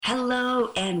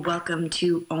Hello and welcome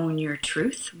to Own Your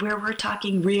Truth, where we're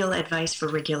talking real advice for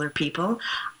regular people.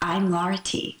 I'm Laura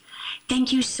T.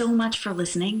 Thank you so much for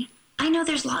listening. I know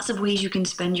there's lots of ways you can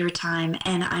spend your time,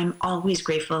 and I'm always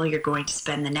grateful you're going to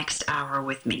spend the next hour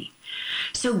with me.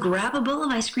 So grab a bowl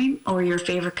of ice cream or your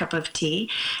favorite cup of tea,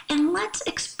 and let's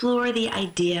explore the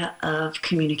idea of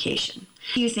communication.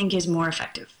 What do you think is more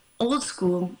effective, old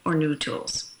school or new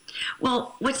tools?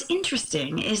 Well, what's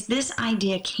interesting is this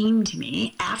idea came to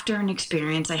me after an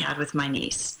experience I had with my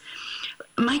niece.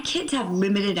 My kids have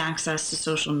limited access to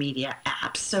social media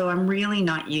apps, so I'm really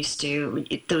not used to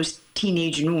those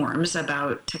teenage norms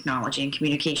about technology and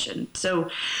communication.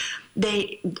 So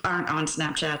they aren't on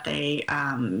Snapchat, they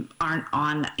aren't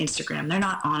on Instagram, they're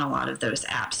not on a lot of those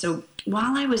apps. So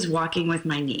while I was walking with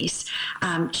my niece,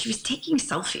 she was taking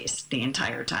selfies the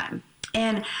entire time.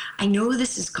 And I know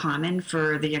this is common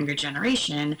for the younger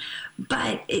generation,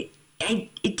 but it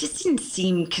just didn't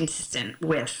seem consistent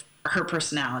with her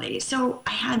personality. So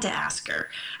I had to ask her.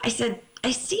 I said,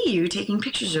 I see you taking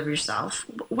pictures of yourself.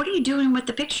 What are you doing with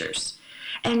the pictures?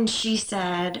 And she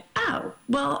said, oh,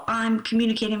 well, I'm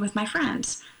communicating with my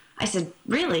friends. I said,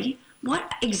 really?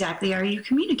 What exactly are you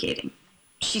communicating?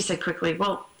 She said quickly,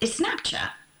 well, it's Snapchat.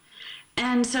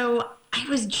 And so I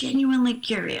was genuinely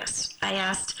curious. I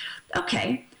asked,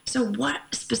 okay, so what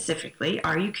specifically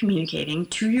are you communicating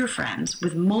to your friends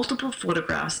with multiple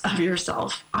photographs of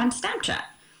yourself on Snapchat?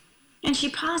 And she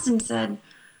paused and said,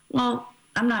 well,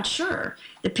 I'm not sure.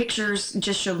 The pictures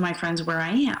just showed my friends where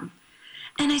I am.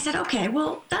 And I said, okay,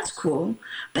 well, that's cool.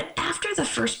 But after the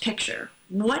first picture,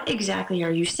 what exactly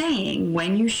are you saying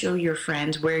when you show your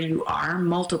friends where you are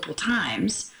multiple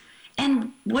times?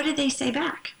 And what did they say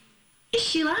back?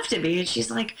 She laughed at me and she's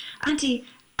like, Auntie,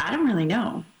 I don't really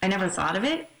know. I never thought of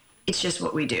it. It's just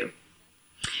what we do.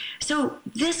 So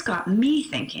this got me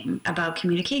thinking about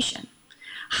communication.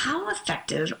 How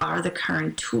effective are the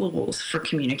current tools for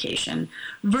communication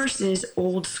versus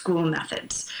old school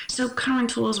methods? So current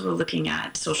tools, we're looking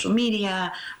at social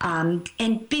media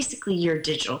and basically your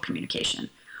digital communication.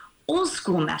 Old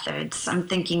school methods, I'm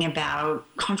thinking about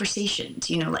conversations,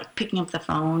 like picking up the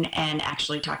phone and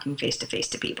actually talking face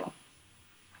to people.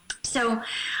 So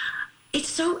it's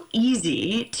so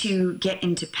easy to get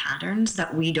into patterns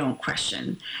that we don't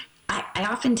question. I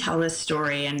often tell this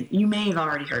story, and you may have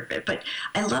already heard of it, but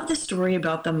I love the story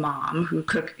about the mom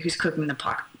who's cooking the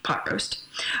pot roast.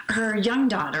 Her young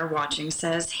daughter watching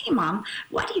says, hey, Mom,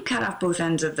 why do you cut off both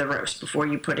ends of the roast before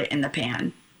you put it in the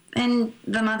pan? And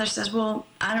the mother says, well,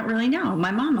 I don't really know.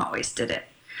 My mom always did it.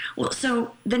 Well,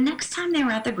 so the next time they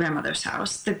were at the grandmother's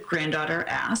house, the granddaughter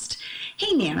asked,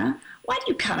 hey, Nana, why do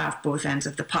you cut off both ends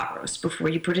of the pot roast before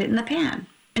you put it in the pan?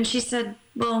 And she said,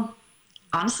 well,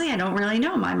 honestly, I don't really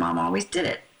know. My mom always did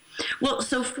it. Well,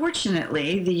 so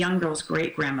fortunately, the young girl's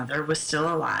great-grandmother was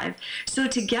still alive. So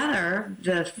together,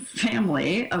 the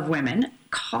family of women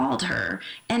called her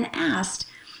and asked,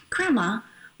 Grandma,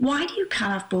 why do you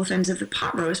cut off both ends of the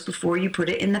pot roast before you put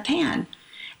it in the pan?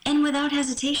 And without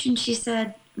hesitation, she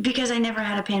said, because I never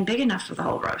had a pan big enough for the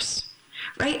whole roast.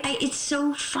 Right? It's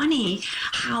so funny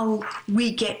how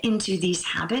we get into these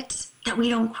habits that we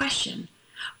don't question.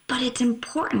 But it's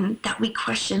important that we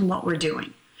question what we're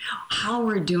doing, how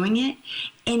we're doing it,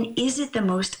 and is it the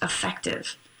most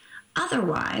effective?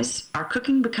 Otherwise, our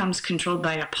cooking becomes controlled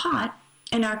by a pot,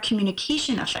 and our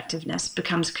communication effectiveness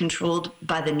becomes controlled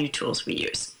by the new tools we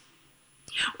use.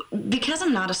 Because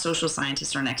I'm not a social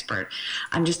scientist or an expert,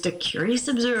 I'm just a curious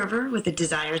observer with a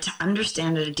desire to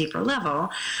understand at a deeper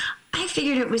level, I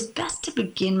figured it was best to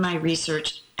begin my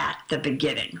research at the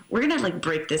beginning. We're going to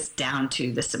break this down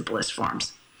to the simplest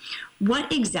forms. What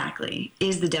exactly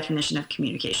is the definition of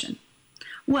communication?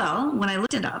 Well, when I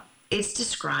looked it up, it's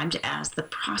described as the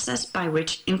process by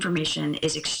which information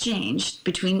is exchanged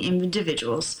between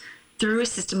individuals through a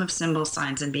system of symbols,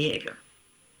 signs, and behavior.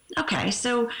 Okay,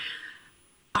 so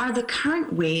are the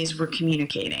current ways we're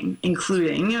communicating,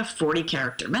 including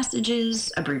 40-character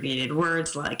messages, abbreviated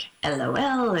words like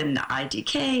LOL and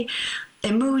IDK,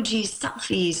 emojis,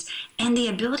 selfies, and the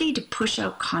ability to push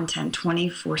out content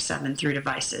 24/7 through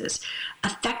devices,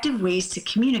 effective ways to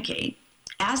communicate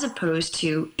as opposed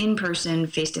to in-person,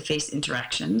 face-to-face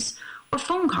interactions or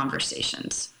phone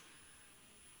conversations?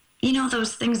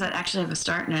 Those things that actually have a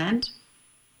start and an end?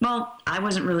 Well, I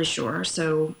wasn't really sure,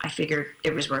 so I figured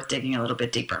it was worth digging a little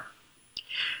bit deeper.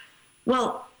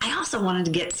 Well, I also wanted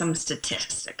to get some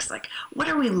statistics, like what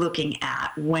are we looking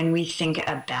at when we think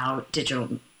about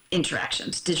digital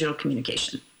interactions, digital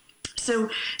communication?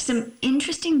 So some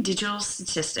interesting digital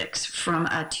statistics from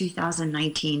a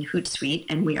 2019 Hootsuite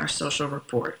and We Are Social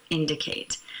report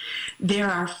indicate there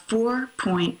are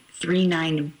 4.3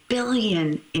 1.39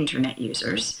 billion internet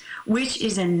users, which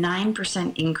is a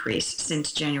 9% increase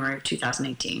since January of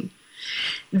 2018.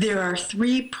 There are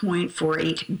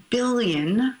 3.48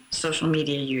 billion social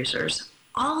media users,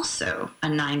 also a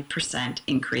 9%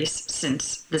 increase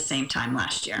since the same time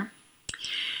last year.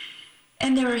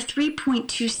 And there are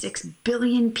 3.26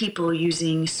 billion people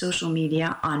using social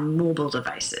media on mobile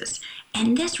devices,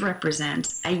 and this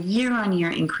represents a year-on-year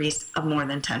increase of more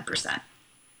than 10%.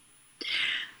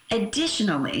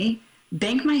 Additionally,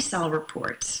 BankMyCell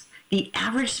reports the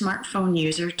average smartphone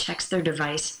user checks their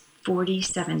device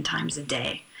 47 times a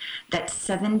day. That's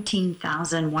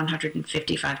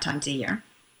 17,155 times a year.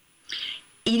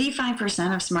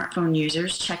 85% of smartphone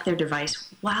users check their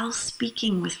device while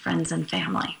speaking with friends and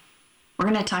family. We're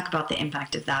going to talk about the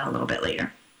impact of that a little bit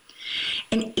later.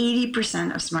 And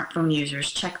 80% of smartphone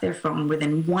users check their phone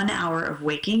within 1 hour of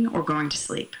waking or going to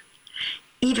sleep.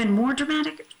 Even more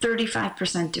dramatic,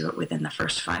 35% do it within the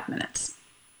first 5 minutes.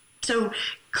 So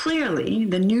clearly,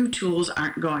 the new tools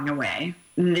aren't going away.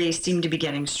 They seem to be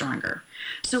getting stronger.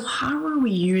 So how are we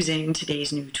using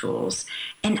today's new tools?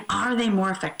 And are they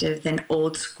more effective than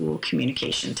old school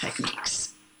communication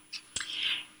techniques?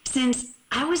 Since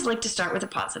I always like to start with a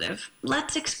positive,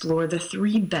 let's explore the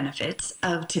 3 benefits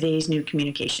of today's new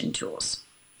communication tools.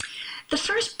 The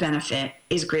first benefit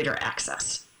is greater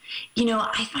access. You know,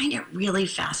 I find it really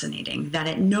fascinating that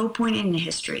at no point in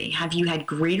history have you had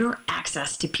greater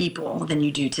access to people than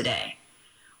you do today.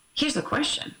 Here's the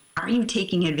question: are you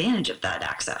taking advantage of that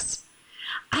access?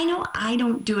 I know I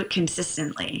don't do it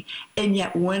consistently, and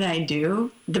yet when I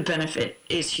do, the benefit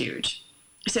is huge.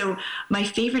 So my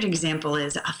favorite example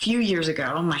is a few years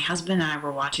ago, my husband and I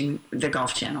were watching the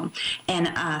Golf Channel,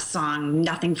 and a song,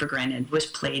 Nothing for Granted, was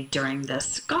played during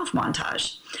this golf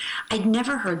montage. I'd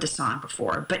never heard the song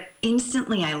before, but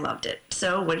instantly I loved it.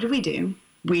 So what did we do?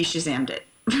 We Shazammed it.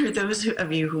 For those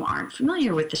of you who aren't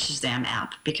familiar with the Shazam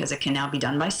app, because it can now be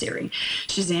done by Siri,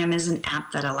 Shazam is an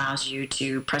app that allows you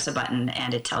to press a button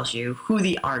and it tells you who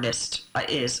the artist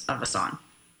is of a song.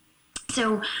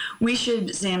 So we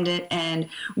Shazammed it, and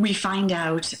we find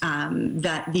out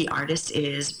that the artist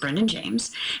is Brendan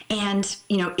James. And,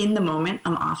 you know, in the moment,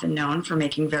 I'm often known for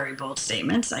making very bold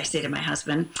statements. I say to my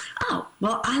husband, oh,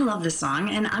 well, I love this song,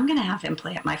 and I'm going to have him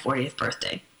play at my 40th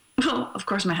birthday. Well, of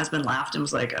course, my husband laughed and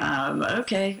was like,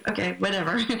 okay,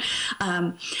 whatever.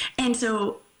 And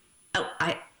so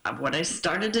what I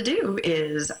started to do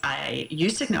is I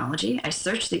used technology. I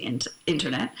searched the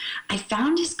internet. I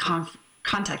found his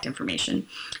contact information,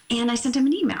 and I sent him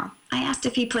an email. I asked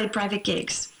if he played private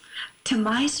gigs. To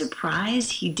my surprise,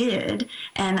 he did,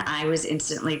 and I was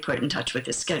instantly put in touch with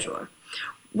his scheduler.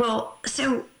 Well,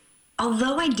 so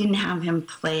although I didn't have him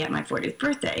play at my 40th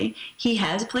birthday, he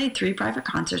has played 3 private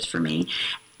concerts for me,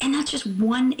 and that's just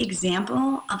one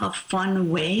example of a fun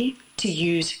way to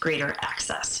use greater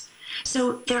access.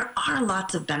 So there are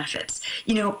lots of benefits.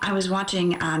 You know, I was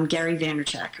watching Gary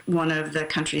Vaynerchuk, one of the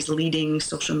country's leading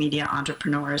social media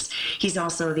entrepreneurs. He's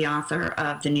also the author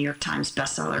of the New York Times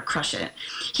bestseller, Crush It.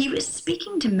 He was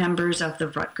speaking to members of the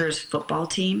Rutgers football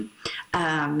team.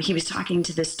 He was talking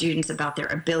to the students about their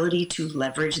ability to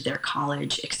leverage their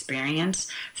college experience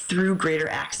through greater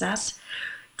access.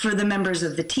 For the members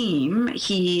of the team,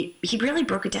 he really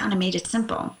broke it down and made it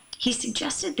simple. He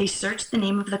suggested they search the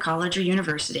name of the college or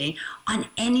university on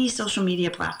any social media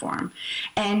platform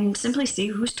and simply see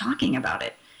who's talking about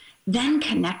it. Then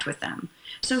connect with them.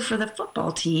 So for the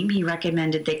football team, he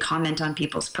recommended they comment on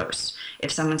people's posts.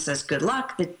 If someone says good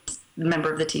luck, the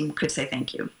member of the team could say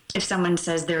thank you. If someone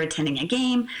says they're attending a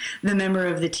game, the member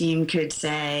of the team could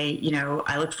say, you know,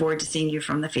 I look forward to seeing you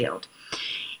from the field.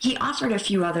 He offered a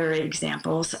few other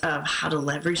examples of how to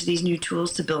leverage these new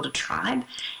tools to build a tribe,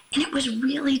 and it was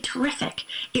really terrific.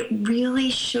 It really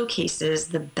showcases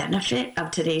the benefit of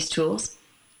today's tools.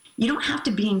 You don't have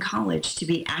to be in college to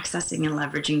be accessing and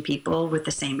leveraging people with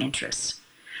the same interests.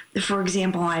 For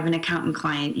example, I have an accountant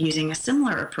client using a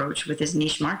similar approach with his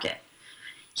niche market.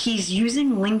 He's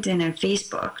using LinkedIn and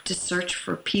Facebook to search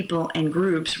for people and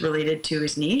groups related to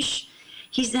his niche.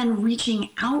 He's then reaching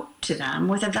out to them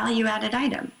with a value-added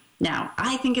item. Now,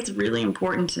 I think it's really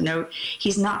important to note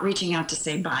he's not reaching out to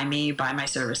say, buy me, buy my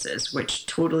services, which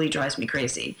totally drives me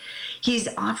crazy. He's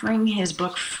offering his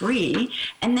book free,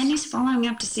 and then he's following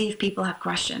up to see if people have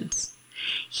questions.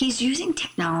 He's using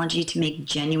technology to make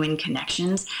genuine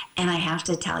connections, and I have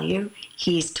to tell you,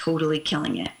 he's totally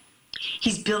killing it.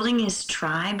 He's building his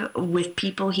tribe with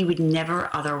people he would never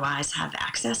otherwise have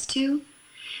access to.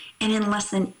 And in less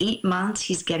than 8 months,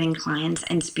 he's getting clients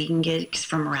and speaking gigs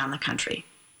from around the country.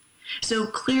 So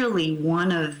clearly,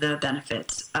 one of the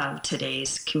benefits of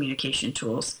today's communication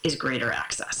tools is greater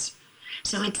access.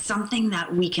 So it's something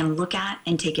that we can look at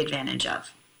and take advantage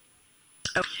of.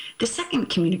 The second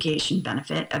communication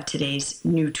benefit of today's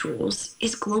new tools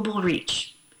is global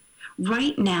reach.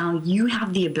 Right now, you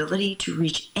have the ability to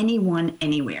reach anyone,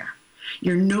 anywhere.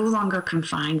 You're no longer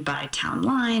confined by town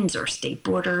lines or state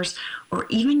borders or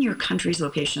even your country's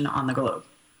location on the globe.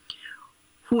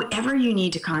 Whoever you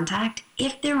need to contact,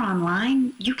 if they're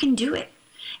online, you can do it.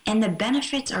 And the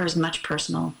benefits are as much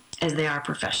personal as they are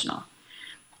professional.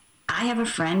 I have a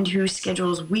friend who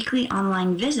schedules weekly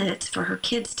online visits for her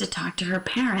kids to talk to her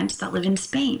parents that live in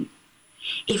Spain.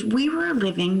 If we were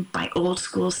living by old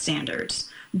school standards,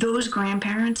 those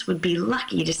grandparents would be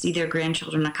lucky to see their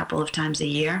grandchildren a couple of times a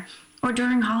year or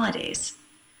during holidays.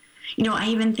 You know, I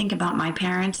even think about my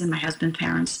parents and my husband's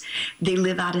parents. They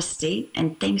live out of state,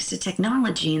 and thanks to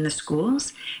technology in the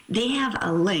schools, they have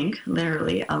a link,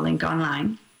 literally a link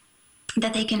online,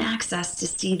 that they can access to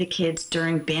see the kids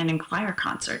during band and choir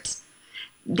concerts.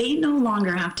 They no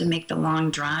longer have to make the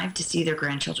long drive to see their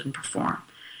grandchildren perform.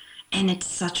 And it's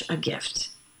such a gift.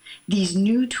 These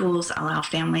new tools allow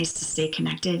families to stay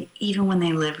connected even when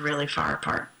they live really far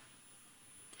apart.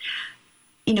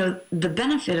 You know, the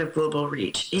benefit of global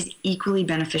reach is equally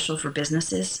beneficial for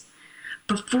businesses.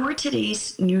 Before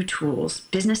today's new tools,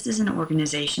 businesses and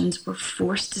organizations were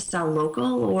forced to sell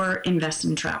local or invest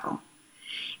in travel.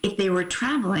 If they were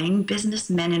traveling,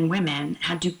 businessmen and women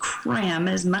had to cram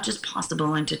as much as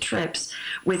possible into trips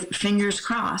with fingers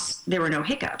crossed there were no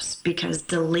hiccups because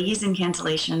delays and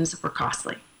cancellations were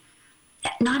costly.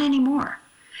 Not anymore.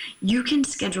 You can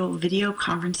schedule video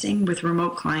conferencing with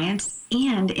remote clients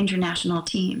and international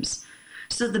teams.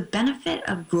 So the benefit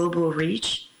of global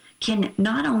reach can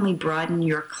not only broaden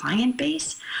your client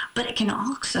base, but it can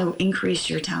also increase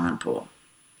your talent pool.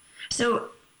 So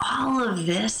all of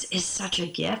this is such a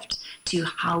gift to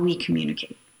how we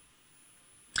communicate.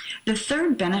 The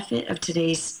third benefit of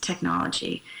today's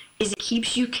technology is it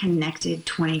keeps you connected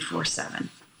 24/7.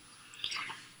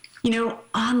 You know,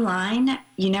 online,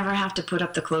 you never have to put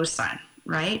up the close sign,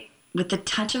 right? With the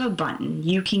touch of a button,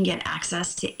 you can get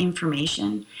access to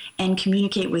information and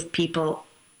communicate with people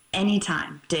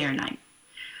anytime, day or night.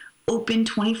 Open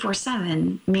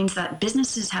 24/7 means that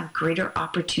businesses have greater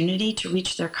opportunity to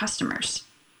reach their customers.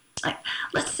 Like,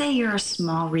 let's say you're a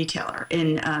small retailer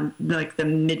in like the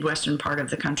Midwestern part of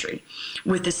the country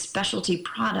with a specialty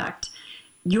product.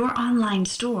 Your online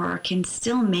store can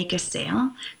still make a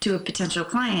sale to a potential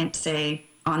client, say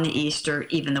on the East or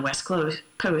even the West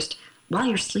Coast, while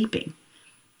you're sleeping.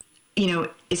 You know,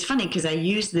 it's funny because I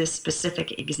use this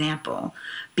specific example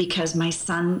because my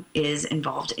son is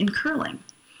involved in curling.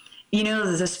 You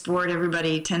know, the sport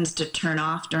everybody tends to turn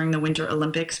off during the Winter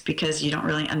Olympics because you don't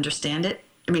really understand it.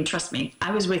 I mean, trust me,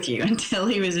 I was with you until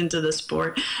he was into the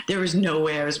sport. There was no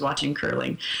way I was watching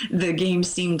curling. The game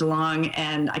seemed long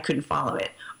and I couldn't follow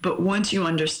it. But once you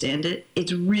understand it,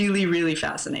 it's really, really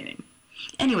fascinating.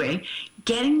 Anyway,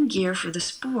 getting gear for the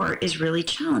sport is really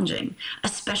challenging,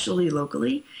 especially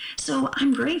locally. So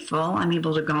I'm grateful I'm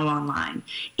able to go online.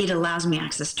 It allows me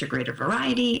access to greater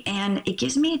variety and it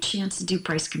gives me a chance to do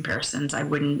price comparisons I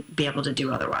wouldn't be able to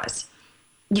do otherwise.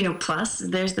 You know, plus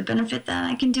there's the benefit that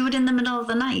I can do it in the middle of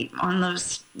the night on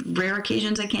those rare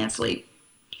occasions I can't sleep.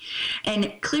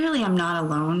 And clearly I'm not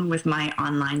alone with my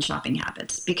online shopping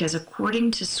habits because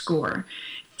according to SCORE,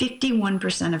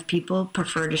 51% of people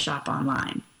prefer to shop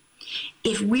online.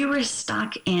 If we were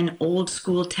stuck in old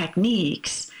school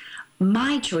techniques,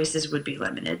 my choices would be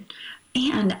limited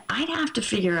and I'd have to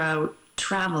figure out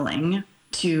traveling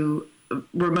to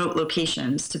remote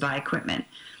locations to buy equipment.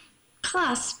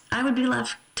 Plus, I would be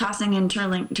left tossing and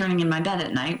turning in my bed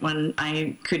at night when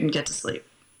I couldn't get to sleep.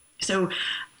 So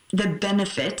the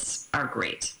benefits are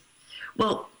great.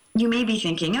 Well, you may be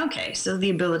thinking, okay, so the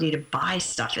ability to buy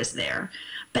stuff is there,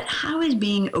 but how is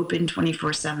being open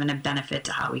 24/7 a benefit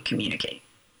to how we communicate?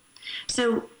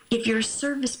 So if you're a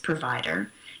service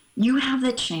provider, you have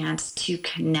the chance to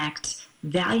connect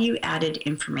value-added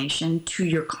information to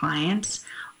your clients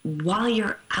while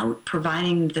you're out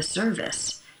providing the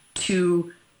service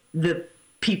to the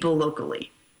people locally,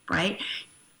 right?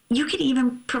 You could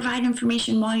even provide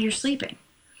information while you're sleeping.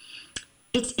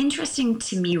 It's interesting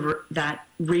to me that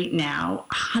right now,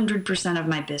 100% of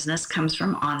my business comes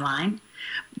from online.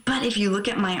 But if you look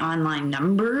at my online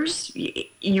numbers,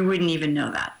 you wouldn't even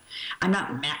know that. I'm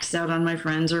not maxed out on my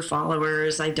friends or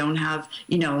followers. I don't have,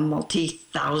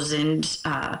 multi-thousand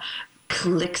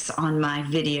clicks on my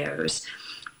videos.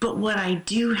 But what I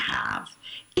do have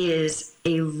is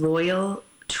a loyal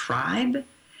tribe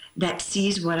that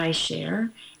sees what I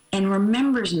share and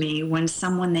remembers me when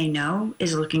someone they know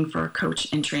is looking for a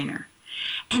coach and trainer.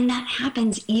 And that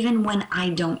happens even when I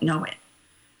don't know it.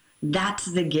 That's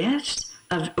the gift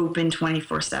of open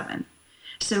 24/7.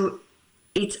 So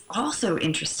it's also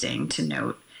interesting to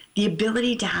note the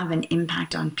ability to have an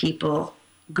impact on people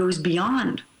goes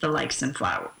beyond the likes and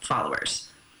followers.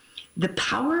 The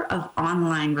power of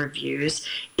online reviews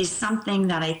is something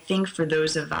that I think for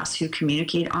those of us who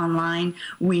communicate online,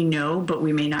 we know, but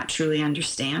we may not truly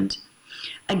understand.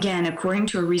 Again, according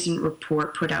to a recent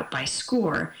report put out by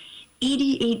SCORE,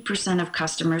 88% of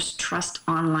customers trust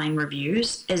online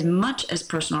reviews as much as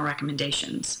personal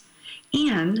recommendations.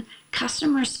 And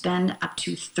customers spend up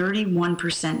to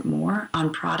 31% more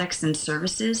on products and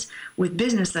services with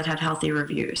business that have healthy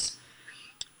reviews.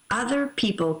 Other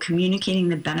people communicating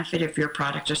the benefit of your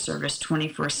product or service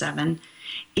 24/7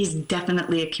 is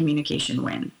definitely a communication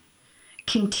win.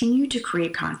 Continue to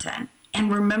create content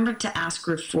and remember to ask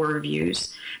for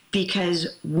reviews,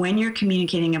 because when you're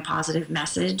communicating a positive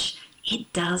message,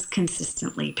 it does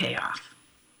consistently pay off.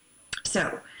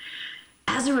 So,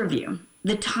 as a review,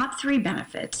 the top 3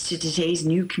 benefits to today's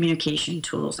new communication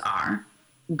tools are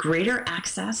greater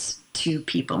access to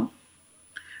people,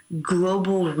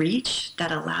 global reach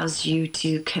that allows you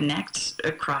to connect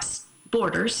across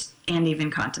borders and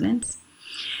even continents,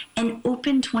 and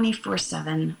open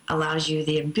 24/7 allows you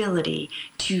the ability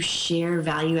to share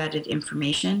value-added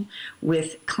information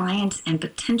with clients and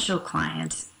potential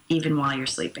clients even while you're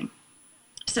sleeping.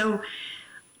 So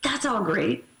that's all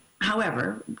great.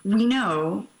 However, we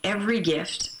know every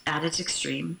gift at its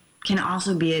extreme can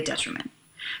also be a detriment.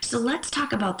 So let's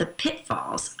talk about the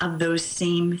pitfalls of those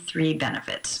same 3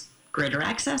 benefits: greater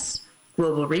access,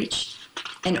 global reach,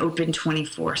 and open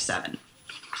 24/7.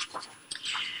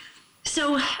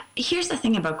 So here's the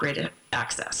thing about greater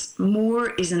access.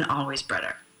 More isn't always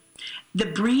better. The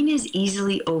brain is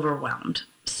easily overwhelmed.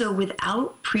 So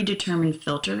without predetermined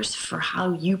filters for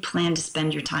how you plan to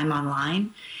spend your time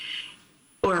online,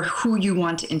 or who you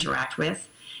want to interact with,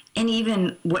 and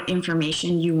even what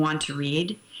information you want to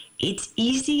read, it's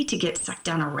easy to get sucked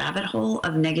down a rabbit hole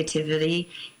of negativity,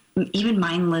 even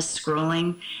mindless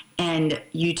scrolling, and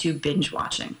YouTube binge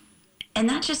watching. And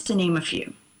that's just to name a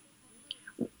few.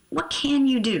 What can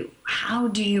you do? How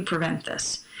do you prevent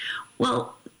this?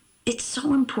 Well, it's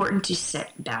so important to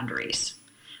set boundaries.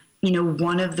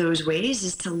 One of those ways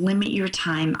is to limit your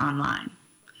time online.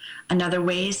 Another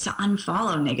way is to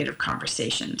unfollow negative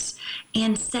conversations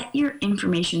and set your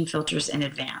information filters in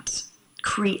advance.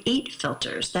 Create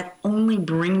filters that only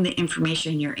bring the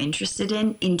information you're interested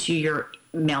in into your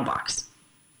mailbox.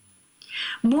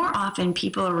 More often,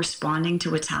 people are responding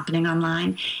to what's happening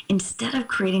online instead of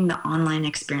creating the online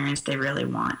experience they really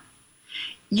want.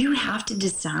 You have to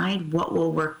decide what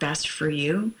will work best for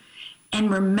you. And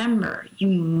remember, you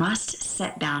must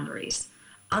set boundaries.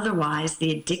 Otherwise,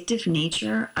 the addictive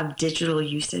nature of digital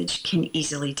usage can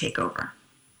easily take over.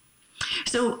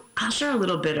 So I'll share a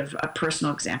little bit of a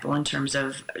personal example in terms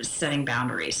of setting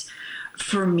boundaries.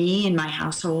 For me in my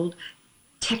household,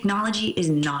 technology is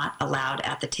not allowed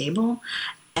at the table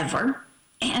ever.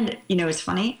 And, it's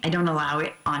funny, I don't allow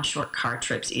it on short car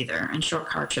trips either. And short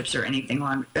car trips are anything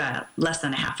less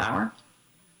than a half hour.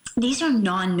 These are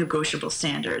non-negotiable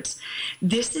standards.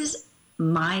 This is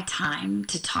my time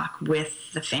to talk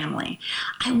with the family.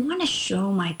 I want to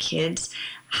show my kids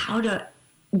how to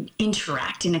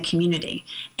interact in a community.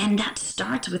 And that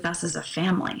starts with us as a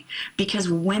family, because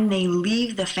when they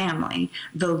leave the family,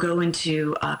 they'll go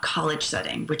into a college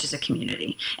setting, which is a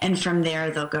community. And from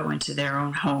there, they'll go into their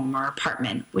own home or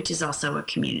apartment, which is also a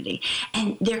community.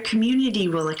 And their community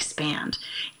will expand.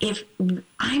 If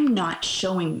I'm not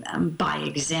showing them by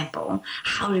example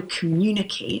how to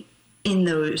communicate in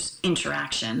those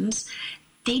interactions,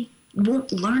 they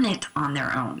won't learn it on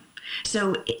their own.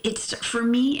 So for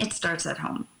me, it starts at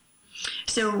home.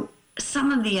 So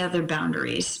some of the other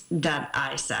boundaries that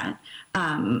I set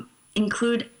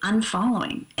include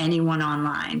unfollowing anyone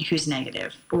online who's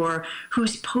negative or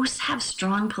whose posts have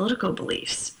strong political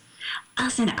beliefs.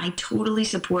 Listen, I totally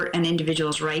support an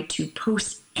individual's right to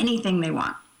post anything they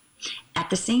want. At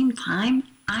the same time,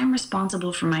 I'm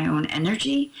responsible for my own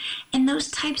energy, and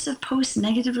those types of posts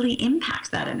negatively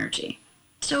impact that energy.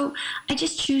 So I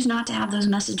just choose not to have those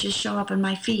messages show up in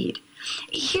my feed.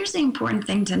 Here's the important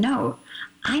thing to note.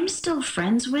 I'm still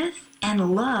friends with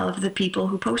and love the people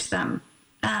who post them.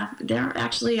 They're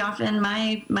actually often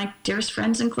my dearest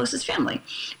friends and closest family.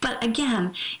 But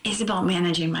again, it's about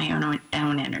managing my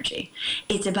own energy.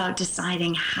 It's about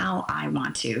deciding how I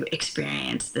want to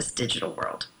experience this digital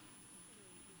world.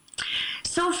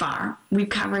 So far, we've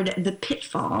covered the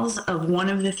pitfalls of one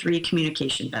of the 3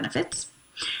 communication benefits.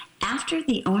 After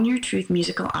the Own Your Truth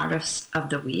Musical Artist of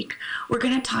the Week, we're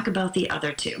going to talk about the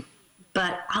other two.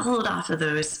 But I'll hold off of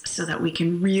those so that we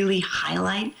can really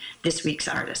highlight this week's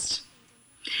artist.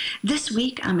 This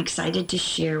week, I'm excited to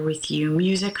share with you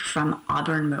music from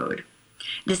Auburn Mode.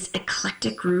 This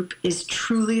eclectic group is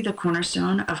truly the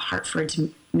cornerstone of Hartford's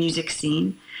music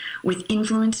scene, with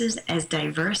influences as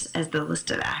diverse as the list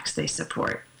of acts they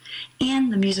support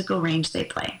and the musical range they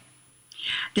play.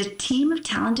 The team of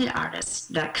talented artists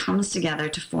that comes together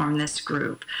to form this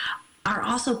group are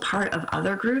also part of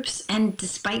other groups, and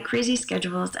despite crazy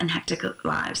schedules and hectic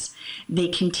lives, they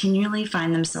continually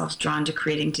find themselves drawn to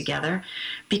creating together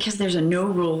because there's a no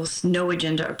rules, no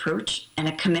agenda approach and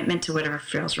a commitment to whatever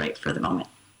feels right for the moment.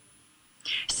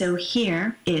 So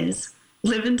here is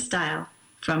Live in Style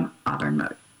from Auburn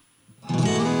Mode.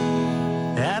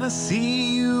 And I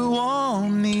see you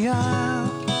on the aisle.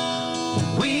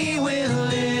 We will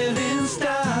live in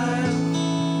style.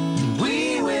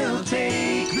 We will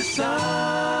take the sun.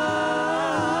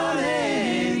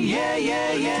 And yeah,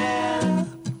 yeah, yeah.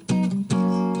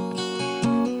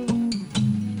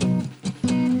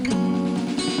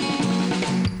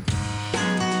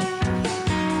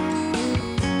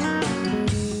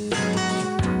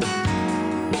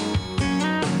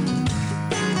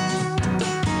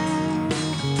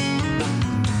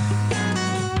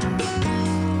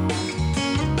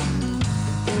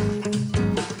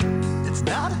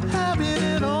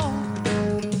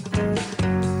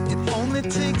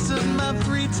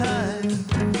 Time.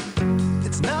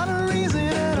 It's not a reason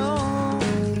at all,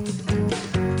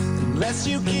 unless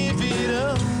you give it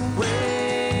away.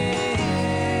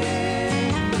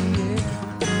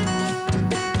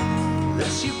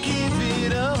 Unless you give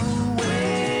it away.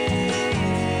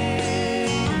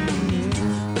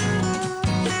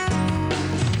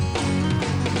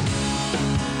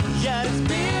 Yeah, it's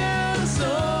been so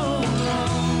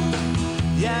long.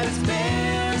 Yeah, it's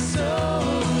been so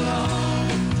long.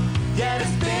 Yeah,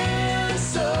 it's been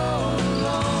so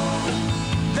long.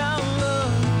 Now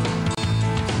look.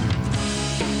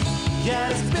 Yeah,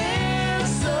 it's been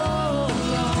so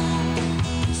long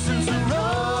since I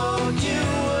wrote you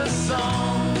a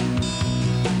song.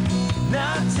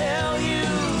 Now I tell you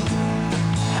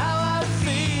how I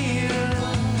feel.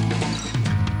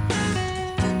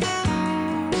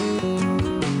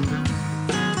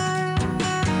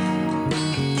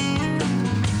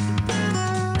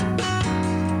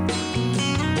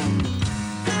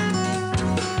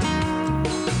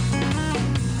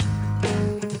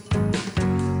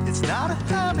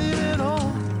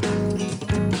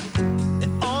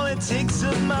 Takes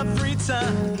up my free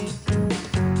time.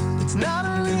 It's not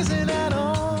a reason at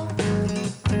all,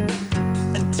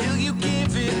 until you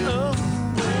give it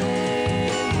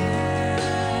away.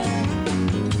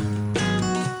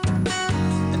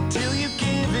 Until you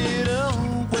give it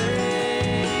away.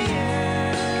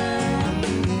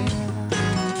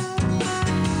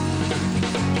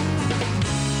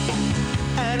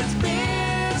 And it's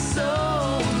been so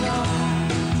long.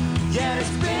 Yeah, it's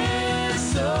been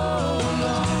so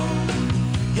long.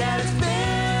 Yeah, it's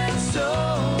been so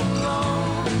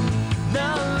long.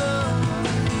 Now look.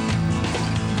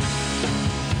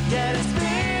 Yeah, it's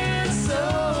been so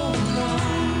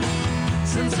long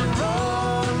since I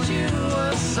wrote you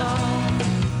a song.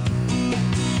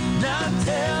 Now I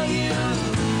tell you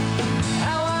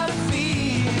how I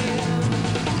feel.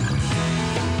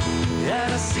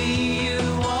 And I see you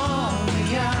on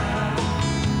the aisle.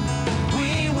 We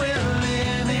will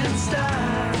live in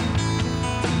style.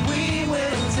 We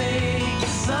will take the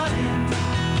sun.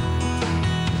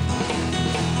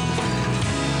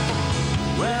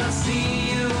 Well, I see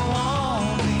you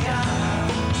on the aisle.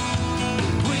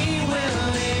 We will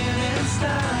live in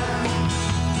style.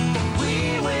 We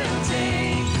will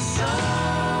take the sun.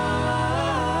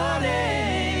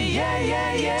 Yeah,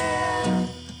 yeah, yeah.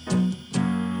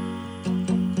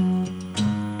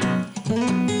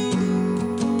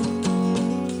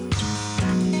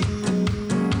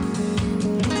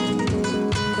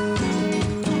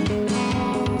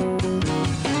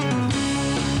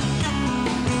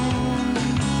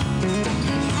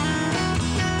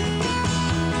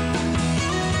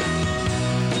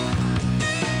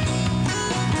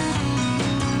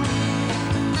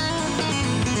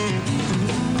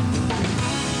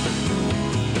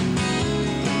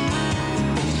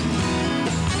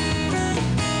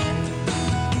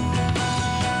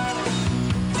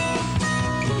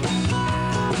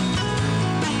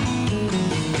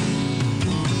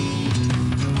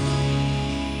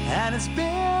 And it's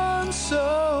been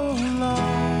so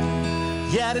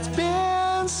long. Yeah, it's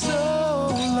been so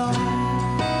long.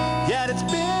 Yeah, it's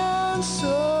been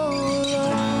so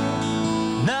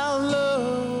long. Now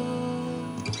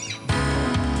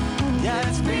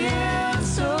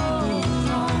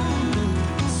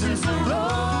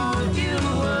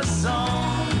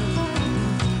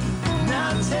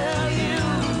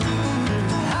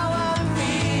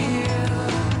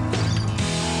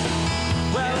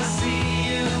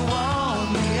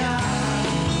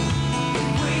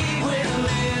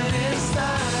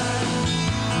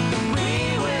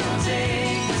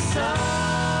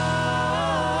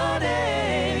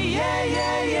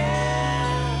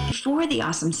For the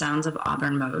awesome sounds of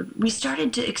Auburn Mode, we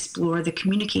started to explore the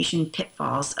communication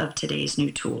pitfalls of today's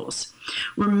new tools.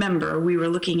 Remember, we were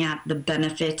looking at the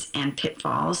benefits and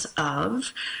pitfalls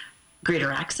of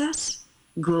greater access,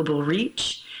 global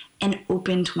reach, and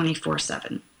open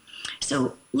 24/7.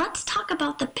 So let's talk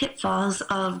about the pitfalls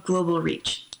of global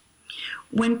reach.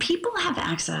 When people have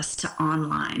access to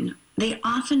online, they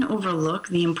often overlook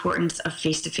the importance of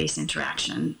face-to-face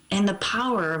interaction and the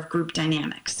power of group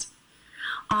dynamics.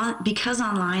 Because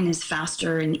online is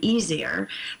faster and easier,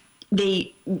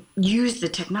 they use the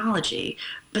technology,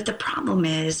 but the problem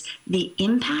is the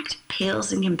impact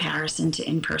pales in comparison to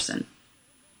in-person.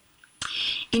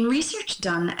 In research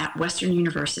done at Western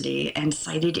University and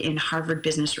cited in Harvard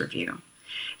Business Review,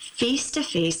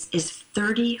 face-to-face is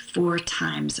 34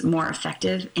 times more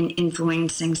effective in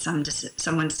influencing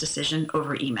someone's decision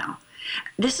over email.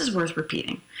 This is worth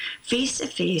repeating.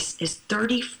 Face-to-face is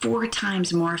 34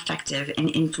 times more effective in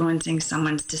influencing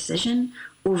someone's decision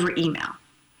over email.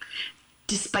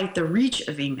 Despite the reach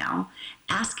of email,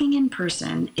 asking in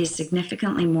person is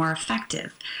significantly more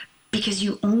effective because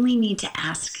you only need to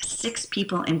ask 6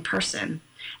 people in person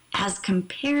as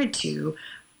compared to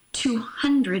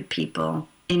 200 people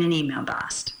in an email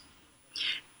blast.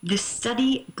 The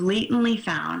study blatantly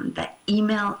found that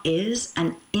email is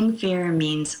an inferior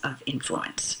means of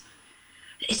influence.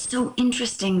 It's so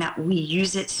interesting that we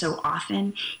use it so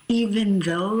often, even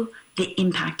though the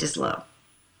impact is low.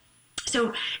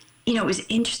 So, it was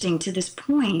interesting to this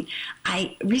point.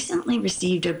 I recently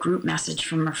received a group message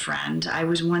from a friend I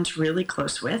was once really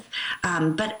close with,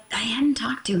 but I hadn't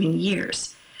talked to in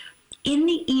years. In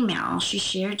the email, she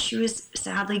shared she was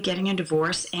sadly getting a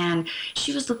divorce and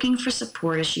she was looking for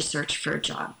support as she searched for a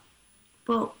job.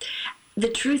 Well,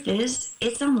 the truth is,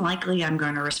 it's unlikely I'm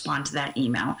going to respond to that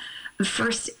email.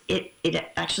 First, it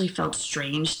actually felt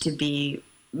strange to be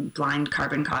blind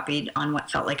carbon copied on what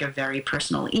felt like a very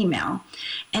personal email.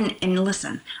 And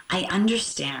listen, I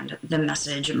understand the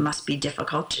message must be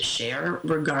difficult to share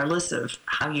regardless of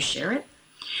how you share it.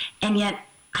 And yet,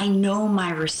 I know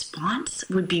my response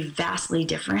would be vastly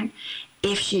different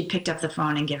if she had picked up the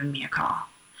phone and given me a call.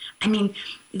 I mean,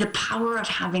 the power of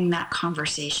having that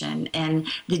conversation and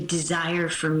the desire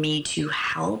for me to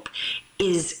help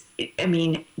is,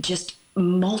 just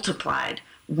multiplied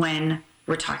when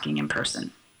we're talking in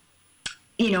person.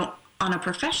 On a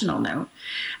professional note,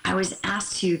 I was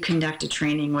asked to conduct a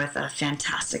training with a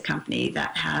fantastic company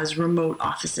that has remote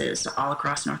offices all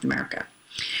across North America.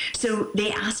 So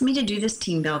they asked me to do this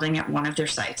team building at one of their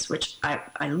sites, which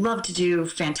I love to do.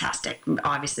 Fantastic.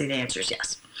 Obviously, the answer is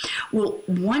yes. Well,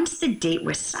 once the date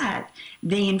was set,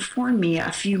 they informed me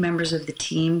a few members of the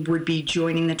team would be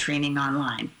joining the training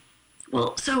online.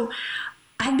 Well, so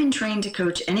I've been trained to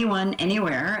coach anyone,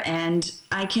 anywhere, and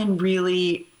I can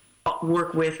really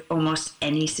work with almost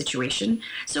any situation.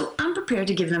 So I'm prepared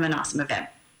to give them an awesome event.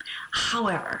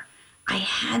 However, I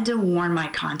had to warn my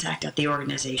contact at the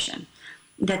organization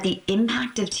that the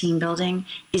impact of team building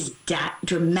is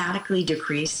dramatically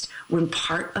decreased when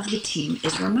part of the team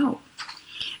is remote.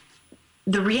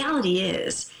 The reality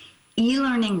is,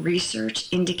 e-learning research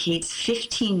indicates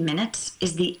 15 minutes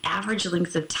is the average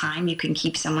length of time you can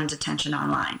keep someone's attention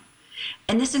online.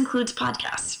 And this includes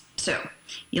podcasts. So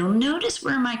you'll notice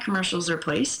where my commercials are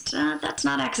placed. That's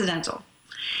not accidental.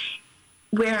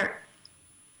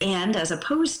 And as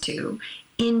opposed to,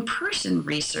 in-person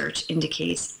research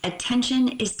indicates attention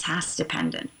is task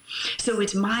dependent. So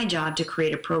it's my job to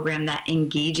create a program that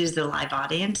engages the live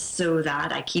audience so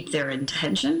that I keep their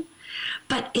attention,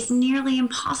 but it's nearly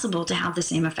impossible to have the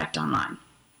same effect online.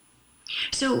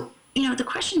 So, the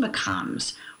question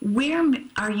becomes, where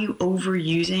are you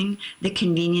overusing the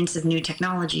convenience of new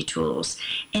technology tools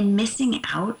and missing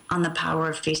out on the power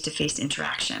of face-to-face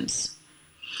interactions?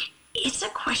 It's a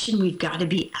question we've got to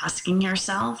be asking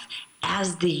ourselves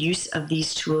as the use of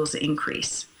these tools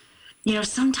increase.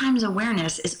 Sometimes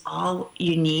awareness is all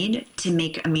you need to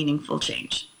make a meaningful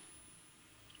change.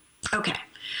 Okay,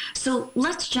 so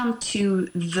let's jump to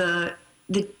the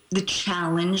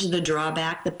challenge, the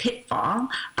drawback, the pitfall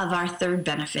of our third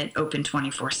benefit, Open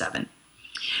 24/7.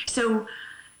 So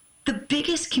the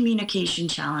biggest communication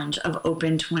challenge of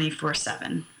Open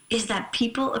 24/7 is that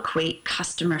people equate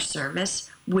customer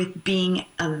service with being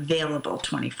available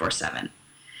 24/7.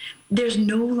 There's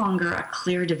no longer a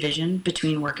clear division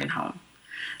between work and home.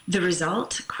 The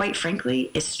result, quite frankly,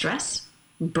 is stress,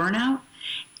 burnout,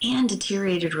 and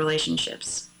deteriorated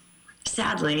relationships.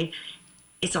 Sadly,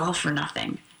 it's all for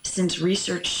nothing, since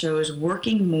research shows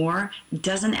working more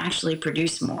doesn't actually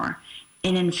produce more,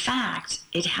 and in fact,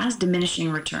 it has diminishing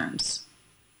returns.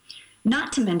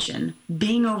 Not to mention,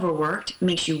 being overworked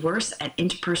makes you worse at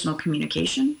interpersonal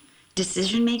communication,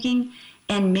 decision making,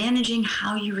 and managing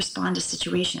how you respond to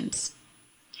situations.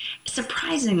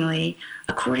 Surprisingly,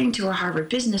 according to a Harvard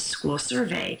Business School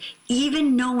survey,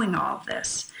 even knowing all of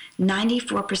this,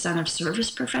 94% of service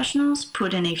professionals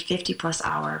put in a 50-plus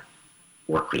hour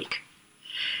work week.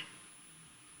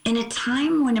 In a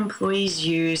time when employees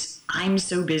use "I'm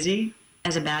so busy"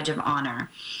 as a badge of honor,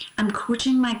 I'm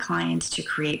coaching my clients to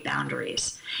create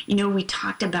boundaries. We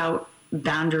talked about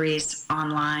boundaries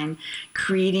online.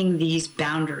 Creating these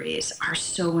boundaries are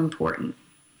so important.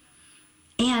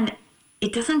 And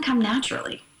it doesn't come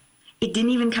naturally. It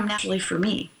didn't even come naturally for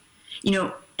me.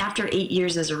 After 8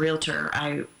 years as a realtor,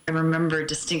 I remember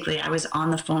distinctly I was on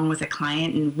the phone with a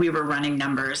client and we were running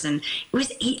numbers, and it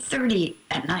was 8:30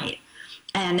 at night.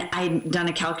 And I'd done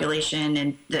a calculation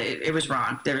and it was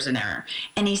wrong. There was an error.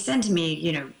 And he said to me,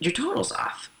 your total's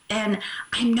off. And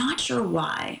I'm not sure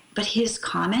why, but his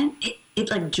comment,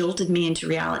 it like jolted me into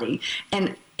reality.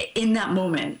 And in that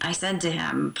moment, I said to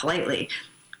him politely,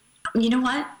 you know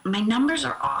what? My numbers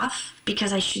are off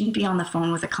because I shouldn't be on the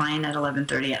phone with a client at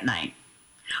 11:30 at night.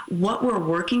 What we're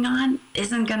working on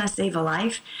isn't going to save a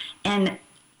life. And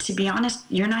to be honest,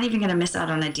 you're not even going to miss out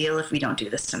on a deal if we don't do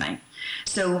this tonight.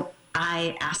 So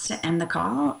I asked to end the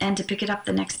call and to pick it up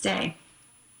the next day.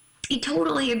 He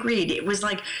totally agreed. It was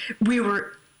like we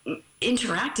were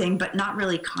interacting, but not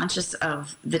really conscious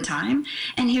of the time.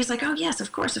 And he was like, oh, yes,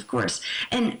 of course, of course.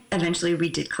 And eventually we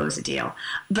did close a deal.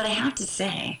 But I have to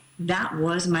say, that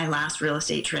was my last real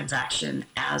estate transaction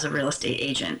as a real estate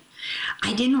agent.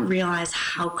 I didn't realize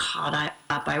how caught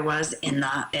up I was in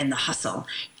the hustle.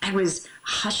 I was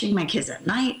hushing my kids at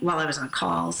night while I was on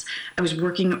calls. I was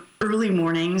working early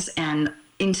mornings and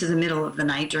into the middle of the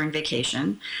night during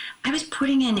vacation. I was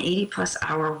putting in 80-plus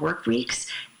hour work weeks.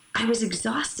 I was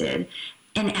exhausted,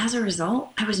 and as a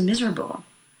result, I was miserable.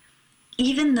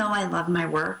 Even though I loved my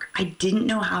work, I didn't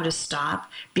know how to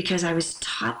stop because I was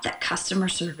taught that customer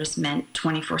service meant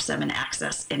 24/7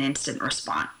 access and instant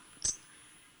response.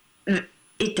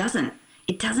 It doesn't.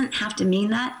 It doesn't have to mean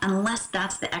that unless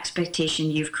that's the expectation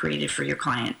you've created for your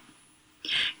client.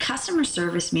 Customer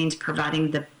service means providing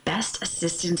the best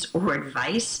assistance or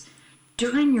advice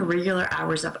during your regular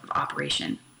hours of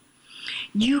operation.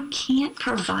 You can't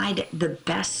provide the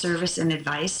best service and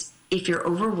advice if you're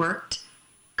overworked,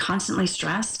 constantly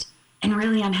stressed, and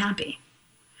really unhappy.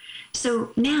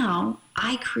 So now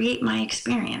I create my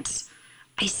experience.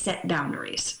 I set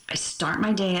boundaries. I start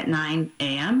my day at 9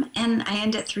 a.m. and I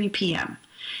end at 3 p.m.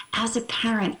 As a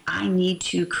parent, I need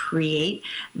to create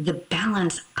the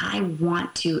balance I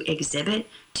want to exhibit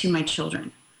to my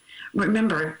children.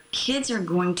 Remember, kids are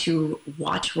going to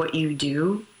watch what you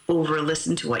do over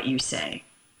listen to what you say.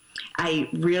 I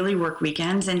really work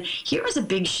weekends, and here was a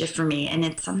big shift for me, and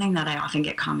it's something that I often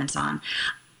get comments on.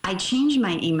 I changed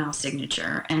my email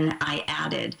signature and I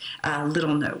added a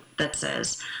little note that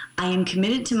says, I am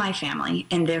committed to my family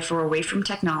and therefore away from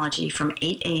technology from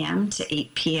 8 a.m. to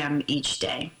 8 p.m. each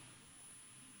day.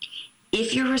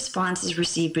 If your response is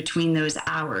received between those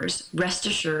hours, rest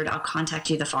assured I'll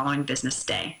contact you the following business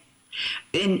day.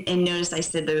 And notice I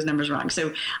said those numbers wrong.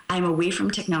 So I'm away from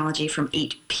technology from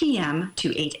 8 p.m.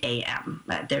 to 8 a.m.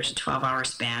 There's a 12-hour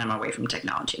span. I'm away from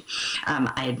technology.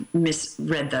 I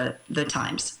misread the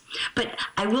times. But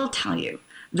I will tell you,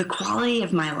 the quality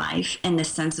of my life and the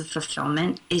sense of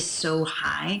fulfillment is so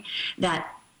high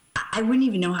that I wouldn't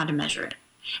even know how to measure it.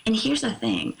 And here's the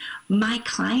thing. My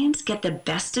clients get the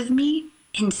best of me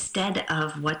instead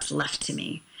of what's left to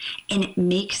me. And it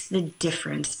makes the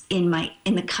difference in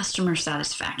the customer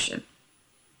satisfaction.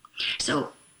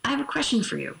 So I have a question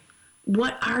for you.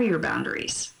 What are your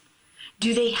boundaries?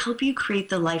 Do they help you create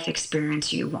the life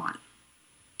experience you want?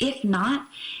 If not,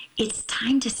 it's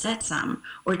time to set some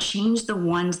or change the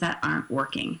ones that aren't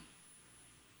working.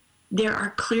 There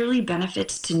are clearly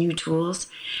benefits to new tools,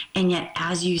 and yet,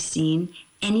 as you've seen,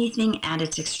 anything at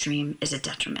its extreme is a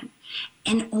detriment.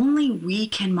 And only we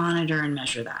can monitor and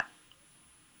measure that.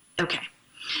 Okay,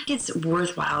 it's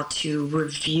worthwhile to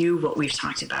review what we've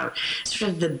talked about, sort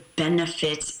of the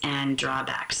benefits and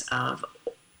drawbacks of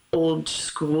old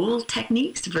school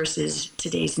techniques versus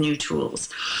today's new tools.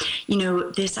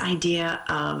 This idea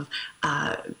of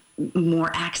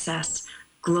more access,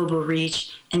 global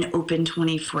reach, and open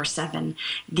 24/7.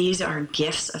 These are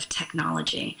gifts of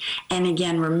technology. And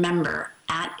again, remember,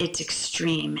 at its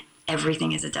extreme,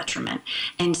 everything is a detriment.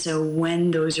 And so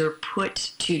when those are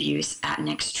put to use at an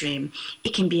extreme,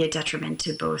 it can be a detriment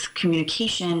to both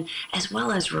communication as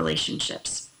well as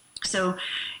relationships. So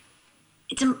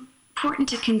it's important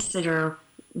to consider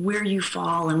where you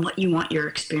fall and what you want your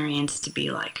experience to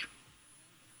be like.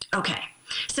 Okay,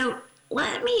 so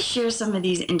let me share some of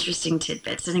these interesting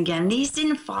tidbits. And again, these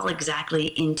didn't fall exactly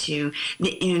into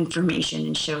the information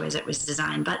and show as it was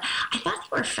designed, but I thought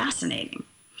they were fascinating.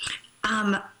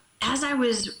 As I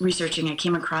was researching, I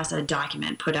came across a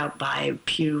document put out by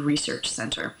Pew Research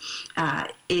Center.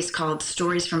 It's called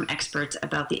Stories from Experts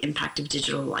About the Impact of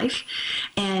Digital Life.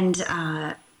 And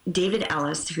David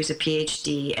Ellis, who's a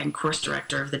PhD and course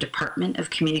director of the Department of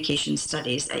Communication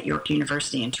Studies at York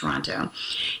University in Toronto,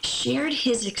 shared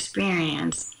his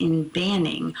experience in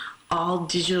banning all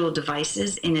digital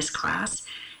devices in his class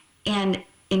and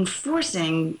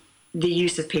enforcing the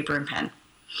use of paper and pen.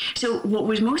 So what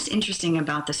was most interesting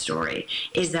about the story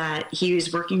is that he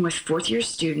was working with fourth-year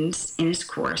students in his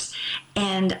course,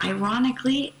 and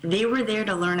ironically, they were there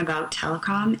to learn about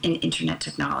telecom and internet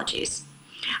technologies.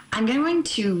 I'm going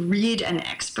to read an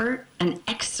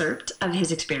excerpt of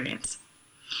his experience.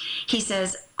 He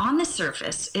says, on the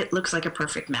surface, it looks like a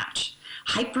perfect match.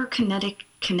 Hyperkinetic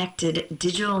connected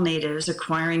digital natives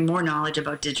acquiring more knowledge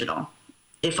about digital,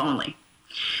 if only.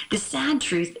 The sad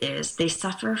truth is they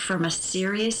suffer from a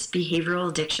serious behavioral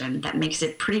addiction that makes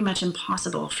it pretty much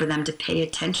impossible for them to pay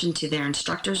attention to their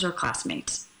instructors or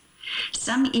classmates.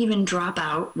 Some even drop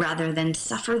out rather than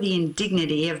suffer the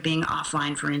indignity of being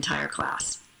offline for an entire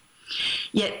class.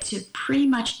 Yet, to pretty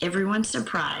much everyone's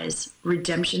surprise,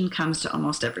 redemption comes to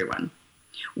almost everyone.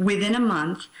 Within a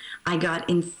month, I got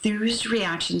enthused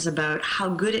reactions about how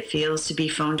good it feels to be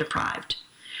phone deprived.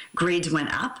 Grades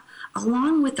went up,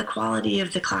 along with the quality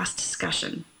of the class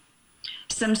discussion.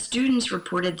 Some students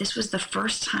reported this was the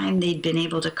first time they'd been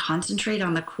able to concentrate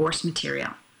on the course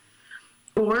material,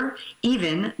 or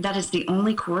even that it's the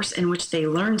only course in which they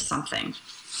learned something.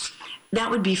 That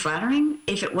would be flattering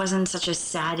if it wasn't such a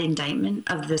sad indictment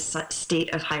of the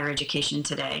state of higher education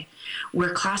today,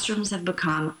 where classrooms have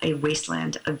become a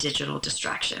wasteland of digital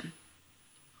distraction.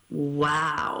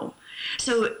 Wow.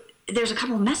 So there's a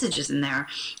couple of messages in there.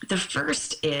 The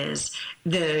first is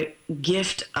the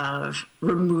gift of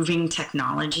removing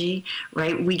technology,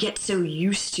 right? We get so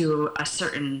used to a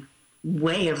certain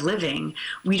way of living,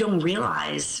 we don't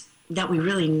realize that we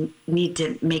really need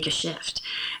to make a shift.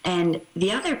 And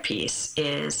the other piece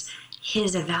is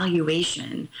his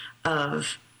evaluation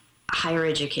of higher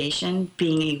education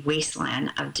being a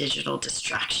wasteland of digital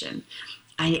distraction.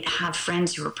 I have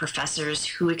friends who are professors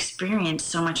who experience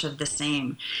so much of the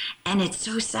same, and it's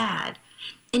so sad.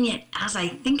 And yet, as I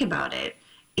think about it,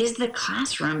 is the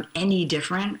classroom any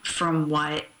different from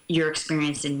what you're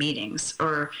experiencing in meetings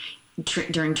or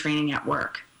during training at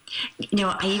work?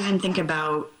 I even think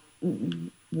about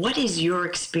what is your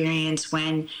experience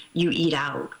when you eat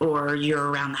out or you're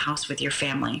around the house with your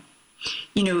family?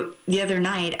 The other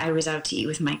night I was out to eat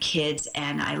with my kids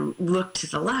and I looked to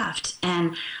the left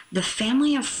and the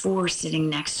family of 4 sitting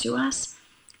next to us,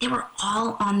 they were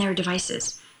all on their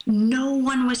devices. No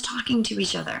one was talking to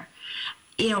each other.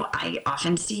 I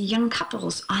often see young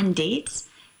couples on dates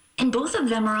and both of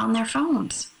them are on their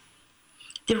phones.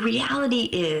 The reality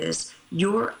is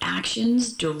your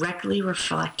actions directly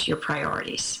reflect your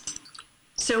priorities.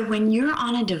 So when you're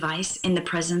on a device in the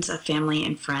presence of family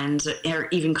and friends or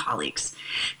even colleagues,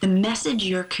 the message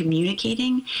you're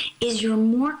communicating is you're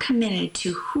more committed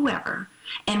to whoever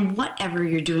and whatever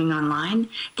you're doing online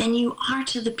than you are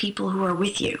to the people who are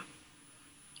with you.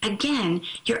 Again,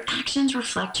 your actions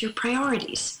reflect your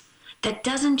priorities. That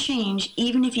doesn't change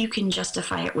even if you can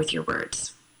justify it with your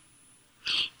words.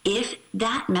 If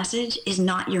that message is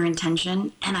not your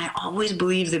intention, and I always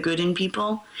believe the good in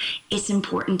people, it's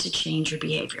important to change your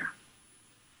behavior.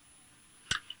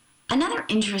 Another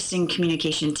interesting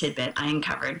communication tidbit I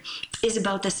uncovered is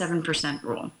about the 7%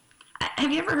 rule.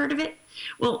 Have you ever heard of it?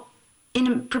 Well,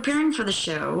 in preparing for the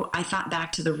show, I thought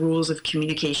back to the rules of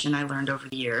communication I learned over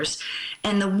the years,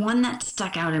 and the one that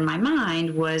stuck out in my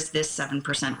mind was this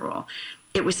 7% rule.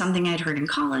 It was something I'd heard in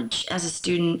college as a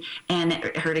student and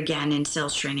heard again in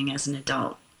sales training as an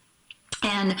adult.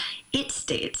 And it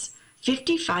states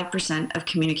 55% of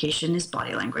communication is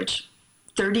body language,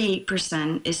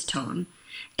 38% is tone,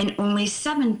 and only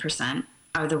 7%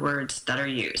 are the words that are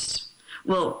used.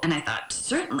 Well, and I thought,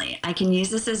 certainly, I can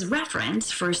use this as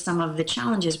reference for some of the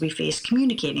challenges we face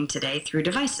communicating today through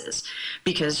devices,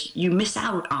 because you miss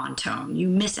out on tone, you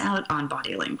miss out on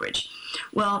body language.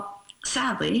 Well,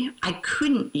 sadly, I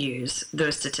couldn't use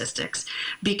those statistics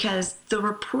because the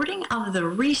reporting of the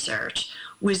research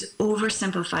was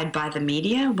oversimplified by the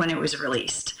media when it was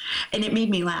released. And it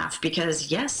made me laugh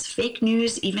because, yes, fake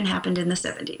news even happened in the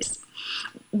 70s.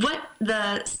 What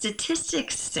the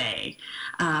statistics say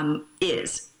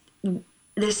is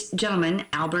this gentleman,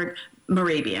 Albert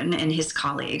Morabian and his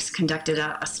colleagues conducted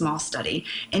a small study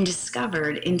and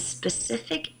discovered in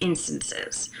specific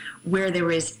instances where there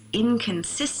was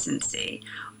inconsistency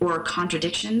or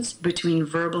contradictions between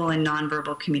verbal and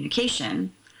nonverbal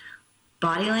communication,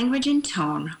 body language and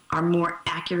tone are more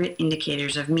accurate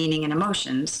indicators of meaning and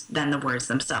emotions than the words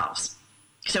themselves.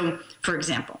 So, for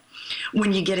example,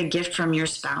 when you get a gift from your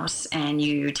spouse and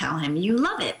you tell him you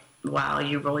love it while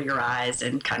you roll your eyes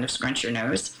and kind of scrunch your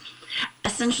nose,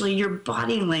 essentially your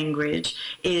body language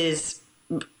is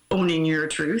owning your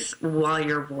truth while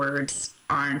your words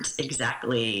aren't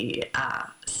exactly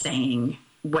saying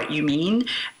what you mean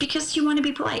because you want to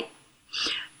be polite.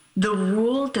 The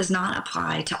rule does not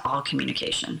apply to all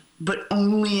communication, but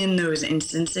only in those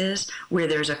instances where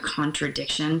there's a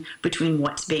contradiction between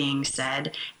what's being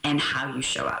said and how you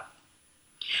show up.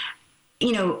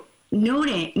 You know,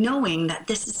 knowing that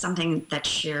this is something that's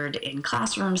shared in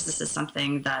classrooms, this is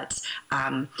something that's,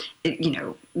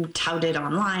 touted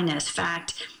online as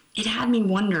fact, it had me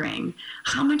wondering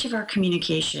how much of our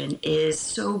communication is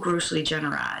so grossly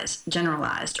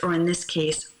generalized, or in this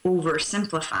case,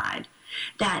 oversimplified,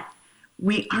 that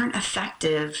we aren't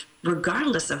effective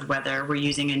regardless of whether we're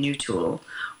using a new tool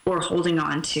or holding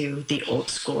on to the old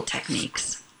school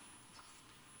techniques.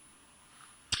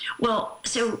 Well,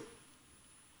 so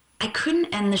I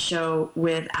couldn't end the show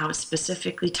without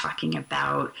specifically talking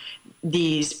about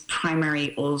these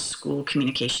primary old school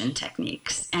communication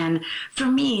techniques. And for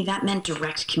me, that meant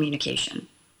direct communication,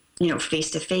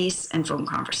 face-to-face and phone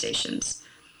conversations.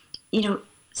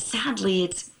 Sadly,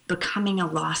 it's becoming a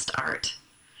lost art.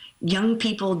 Young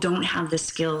people don't have the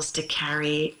skills to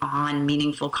carry on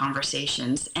meaningful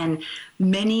conversations, and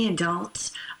many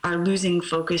adults are losing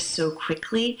focus so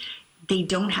quickly they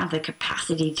don't have the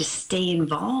capacity to stay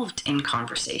involved in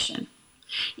conversation.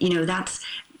 That's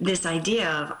this idea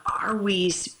of, are we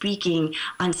speaking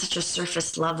on such a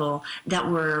surface level that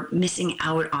we're missing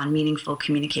out on meaningful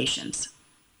communications?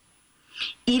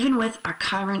 Even with our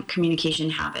current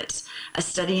communication habits, a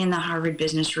study in the Harvard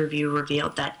Business Review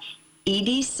revealed that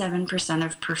 87%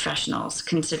 of professionals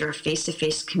consider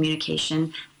face-to-face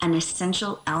communication an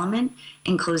essential element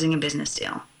in closing a business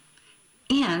deal.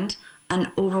 And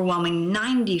an overwhelming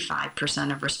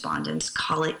 95% of respondents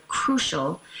call it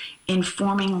crucial in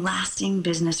forming lasting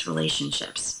business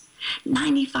relationships.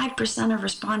 95% of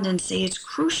respondents say it's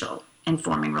crucial in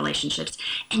forming relationships,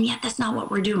 and yet that's not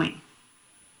what we're doing.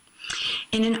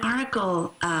 In an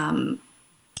article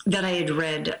that I had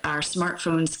read, Are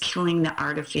Smartphones Killing the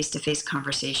Art of Face-to-Face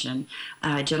Conversation?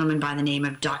 A gentleman by the name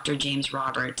of Dr. James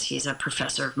Roberts, he's a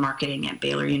professor of marketing at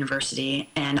Baylor University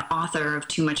and author of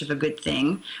Too Much of a Good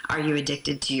Thing, Are You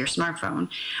Addicted to Your Smartphone?,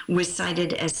 was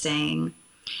cited as saying,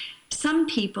 some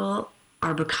people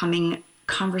are becoming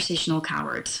conversational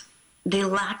cowards. They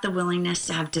lack the willingness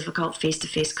to have difficult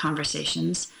face-to-face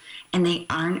conversations, and they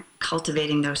aren't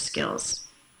cultivating those skills.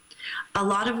 A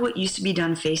lot of what used to be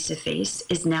done face-to-face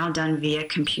is now done via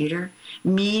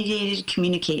computer-mediated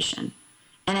communication.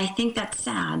 And I think that's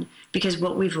sad because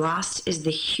what we've lost is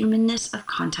the humanness of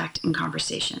contact and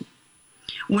conversation.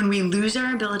 When we lose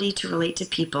our ability to relate to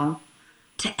people,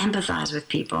 to empathize with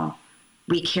people,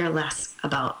 we care less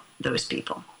about those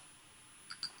people.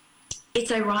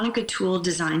 It's ironic a tool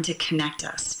designed to connect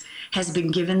us has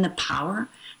been given the power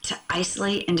to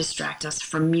isolate and distract us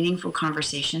from meaningful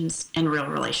conversations and real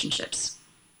relationships.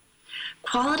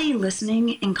 Quality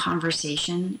listening and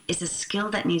conversation is a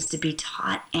skill that needs to be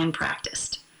taught and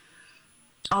practiced.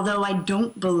 Although I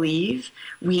don't believe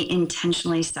we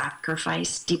intentionally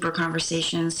sacrifice deeper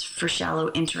conversations for shallow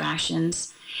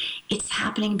interactions, it's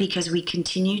happening because we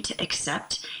continue to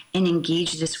accept and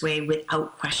engage this way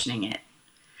without questioning it.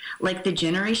 Like the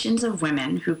generations of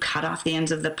women who cut off the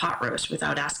ends of the pot roast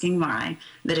without asking why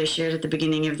that I shared at the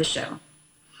beginning of the show.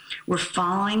 We're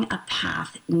following a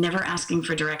path, never asking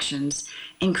for directions,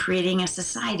 and creating a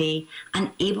society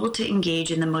unable to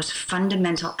engage in the most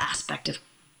fundamental aspect of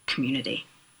community,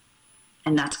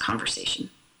 and that's conversation.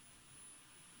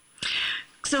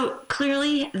 So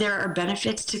clearly there are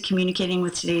benefits to communicating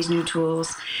with today's new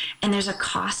tools, and there's a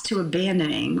cost to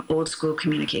abandoning old school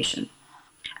communication.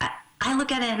 I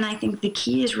look at it and I think the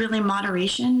key is really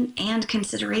moderation and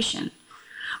consideration.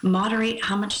 Moderate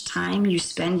how much time you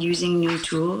spend using new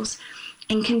tools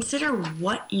and consider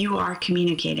what you are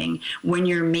communicating when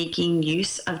you're making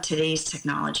use of today's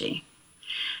technology.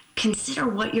 Consider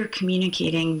what you're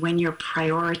communicating when you're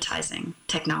prioritizing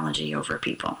technology over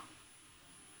people.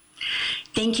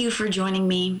 Thank you for joining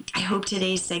me. I hope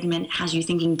today's segment has you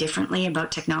thinking differently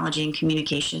about technology and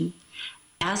communication.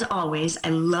 As always, I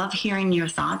love hearing your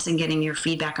thoughts and getting your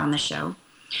feedback on the show.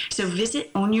 So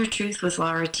visit Own Your Truth with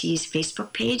Laura T's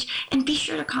Facebook page and be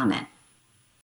sure to comment.